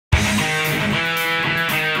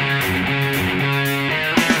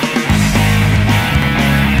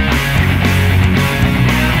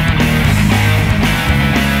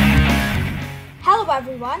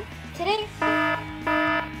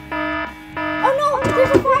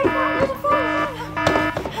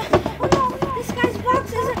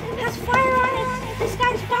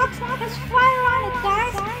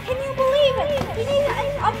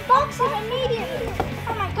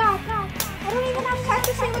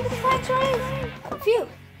Phew,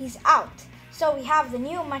 he's out. So we have the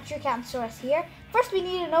new Metriacanthosaurus here. First we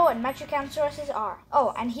need to know what Metriacanthosauruses are.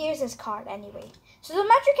 Oh, and here's his card anyway. So the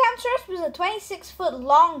Metriacanthosaurus was a 26-foot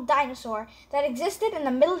long dinosaur that existed in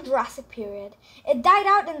the Middle Jurassic period. It died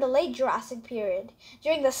out in the Late Jurassic period,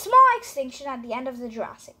 during the small extinction at the end of the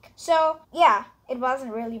Jurassic. So, yeah, it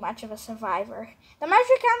wasn't really much of a survivor. The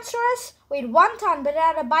Metriacanthosaurus weighed 1 ton, but it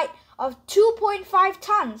had a bite of 2.5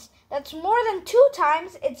 tons. That's more than 2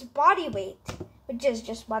 times its body weight, which is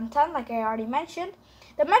just 1 ton, like I already mentioned.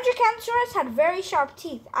 The Metriacanthosaurus had very sharp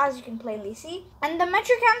teeth, as you can plainly see, and the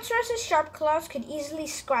Metriacanthosaurus's sharp claws could easily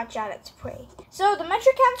scratch at its prey. So the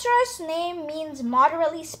Metriacanthosaurus name means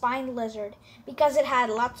moderately spined lizard because it had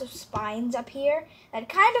lots of spines up here that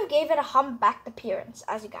kind of gave it a humpbacked appearance,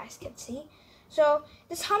 as you guys can see. So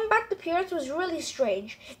this humpbacked appearance was really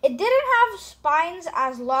strange. It didn't have spines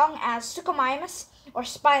as long as Suchomimus or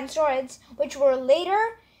Spinosaurids, which were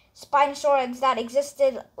later Spinosaurids that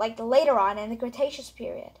existed later on in the Cretaceous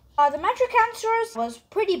period. The Metriacanthosaurus was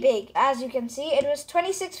pretty big. As you can see, it was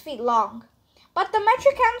 26 feet long. But the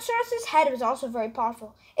Metriacanthosaurus's head was also very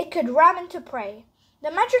powerful. It could ram into prey. The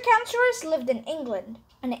Metriacanthosaurus lived in England,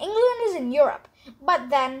 and England is in Europe. But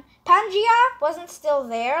then Pangaea wasn't still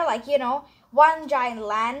there, one giant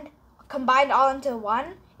land combined all into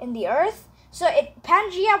one in the earth. So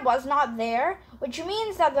Pangaea was not there, which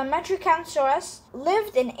means that the Metriacanthosaurus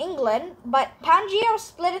lived in England, but Pangaea was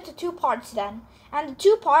split into 2 parts then, and the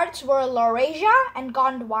 2 parts were Laurasia and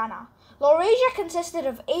Gondwana. Laurasia consisted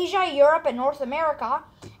of Asia, Europe, and North America,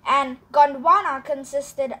 and Gondwana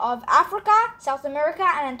consisted of Africa, South America,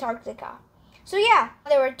 and Antarctica. So yeah,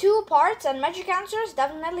 there were 2 parts, and Metriacanthosaurus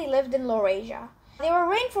definitely lived in Laurasia. They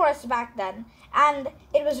were rainforests back then, and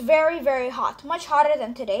it was very, very hot, much hotter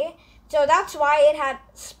than today. So that's why it had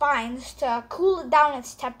spines to cool down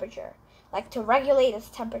its temperature, to regulate its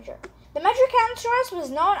temperature. The Metriacanthosaurus was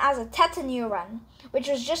known as a tetaneuron, which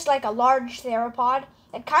was just like a large theropod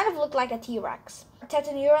that kind of looked like a T-Rex.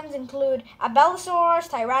 Tetaneurons include Allosaurus,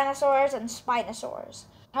 Tyrannosaurus, and Spinosaurus.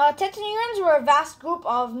 Tetaneurons were a vast group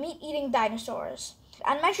of meat-eating dinosaurs,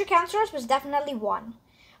 and Metriacanthosaurus was definitely one.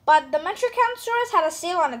 But the Metriacanthosaurus had a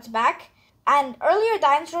sail on its back, and earlier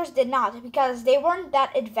dinosaurs did not because they weren't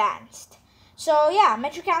that advanced. So yeah,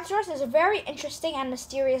 Metriacanthosaurus is a very interesting and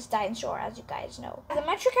mysterious dinosaur, as you guys know. The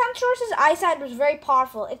Metriacanthosaurus' eyesight was very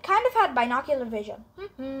powerful. It kind of had binocular vision.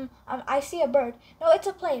 I see a bird. No, it's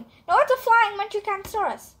a plane. No, it's a flying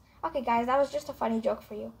Metriacanthosaurus. Okay guys, that was just a funny joke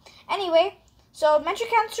for you. Anyway, so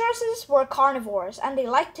Metriacanthosauruses were carnivores, and they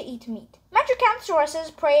liked to eat meat.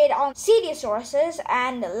 Metriacanthosauruses preyed on Cetiosauruses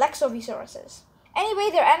and Lexovisauruses. Anyway,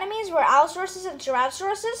 their enemies were Allosaurus and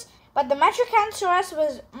Tyrannosaurus, but the Metriacanthosaurus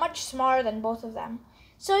was much smaller than both of them.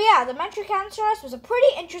 So yeah, the Metriacanthosaurus was a pretty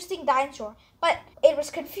interesting dinosaur, but it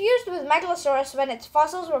was confused with Megalosaurus when its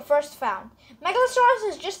fossils were first found. Megalosaurus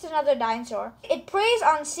is just another dinosaur. It preys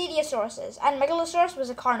on Cetiosauruses, and Megalosaurus was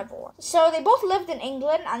a carnivore. So they both lived in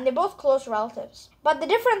England, and they're both close relatives. But the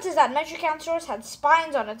difference is that Metriacanthosaurus had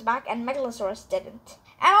spines on its back, and Megalosaurus didn't.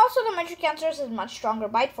 And also the Metriacanthosaurus has much stronger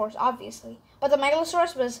bite force, obviously. But the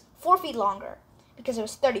Megalosaurus was 4 feet longer, because it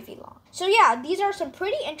was 30 feet long. So yeah, these are some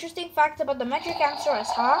pretty interesting facts about the Metriacanthosaurus,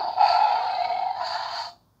 huh?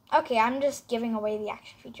 Okay, I'm just giving away the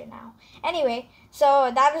action feature now. Anyway,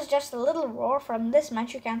 so that is just a little roar from this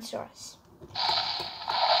Metriacanthosaurus.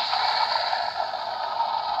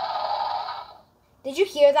 Did you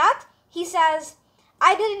hear that? He says,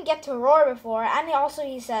 I didn't get to roar before, and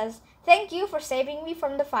he says, thank you for saving me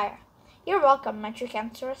from the fire. You're welcome,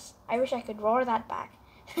 Metriacanthosaurus. I wish I could roar that back.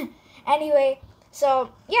 Anyway,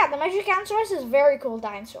 so yeah, the Metriacanthosaurus is a very cool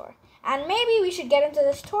dinosaur. And maybe we should get into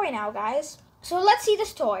this toy now, guys. So let's see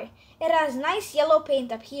this toy. It has nice yellow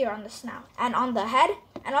paint up here on the snout and on the head.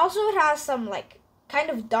 And also it has some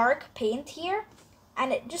kind of dark paint here.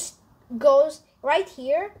 And it just goes right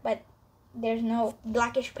here, but there's no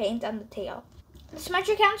blackish paint on the tail. This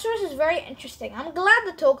Metriacanthosaurus is very interesting. I'm glad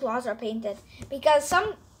the toe claws are painted because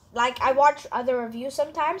I watch other reviews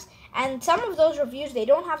sometimes, and some of those reviews, they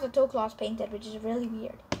don't have the toe claws painted, which is really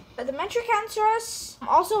weird. But the Metriacanthosaurus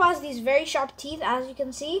also has these very sharp teeth, as you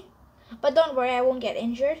can see. But don't worry, I won't get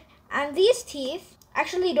injured. And these teeth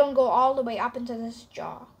actually don't go all the way up into this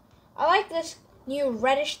jaw. I like this new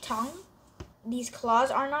reddish tongue. These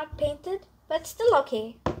claws are not painted, but still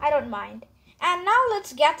okay. I don't mind. And now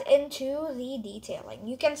let's get into the detailing.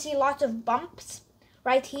 You can see lots of bumps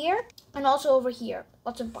right here and also over here.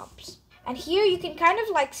 Lots of bumps. And here you can kind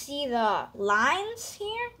of see the lines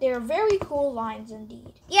here. They're very cool lines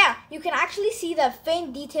indeed. Yeah, you can actually see the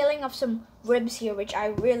faint detailing of some ribs here, which I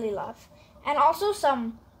really love. And also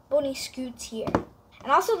some bony scutes here.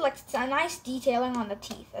 And also like it's a nice detailing on the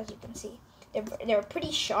teeth, as you can see. They're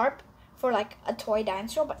pretty sharp for like a toy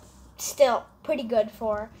dinosaur, but still pretty good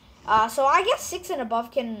for so I guess 6 and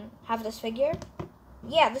above can have this figure.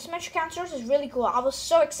 Yeah, this Metriacanthosaurus is really cool. I was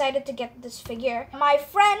so excited to get this figure. My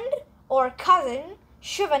friend or cousin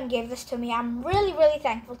Shivan gave this to me. I'm really, really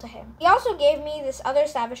thankful to him. He also gave me this other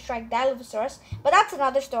Savage Strike Dilophosaurus, but that's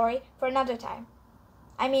another story for another time.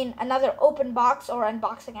 I mean, another open box or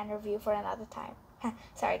unboxing and review for another time.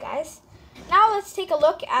 Sorry, guys. Now let's take a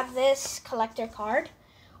look at this collector card.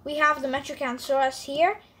 We have the Metriacanthosaurus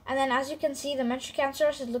here, and then as you can see, the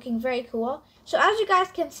Metriacanthosaurus is looking very cool. So as you guys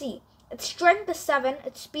can see, its strength is 7,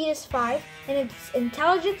 its speed is 5, and its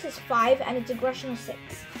intelligence is 5, and its aggression is 6.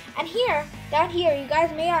 And here, down here, you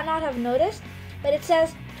guys may not have noticed, but it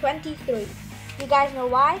says 23. You guys know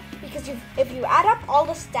why? Because if you add up all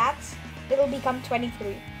the stats, it'll become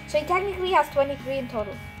 23. So he technically has 23 in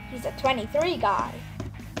total. He's a 23 guy.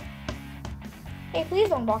 Hey, please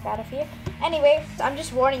don't walk out of here. Anyway, I'm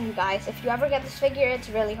just warning you guys, if you ever get this figure, it's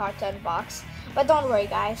really hard to unbox. But don't worry,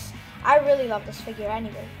 guys. I really love this figure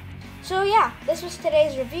anyway. So yeah, this was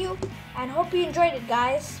today's review, and hope you enjoyed it,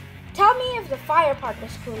 guys. Tell me if the fire part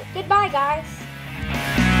was cool. Goodbye, guys.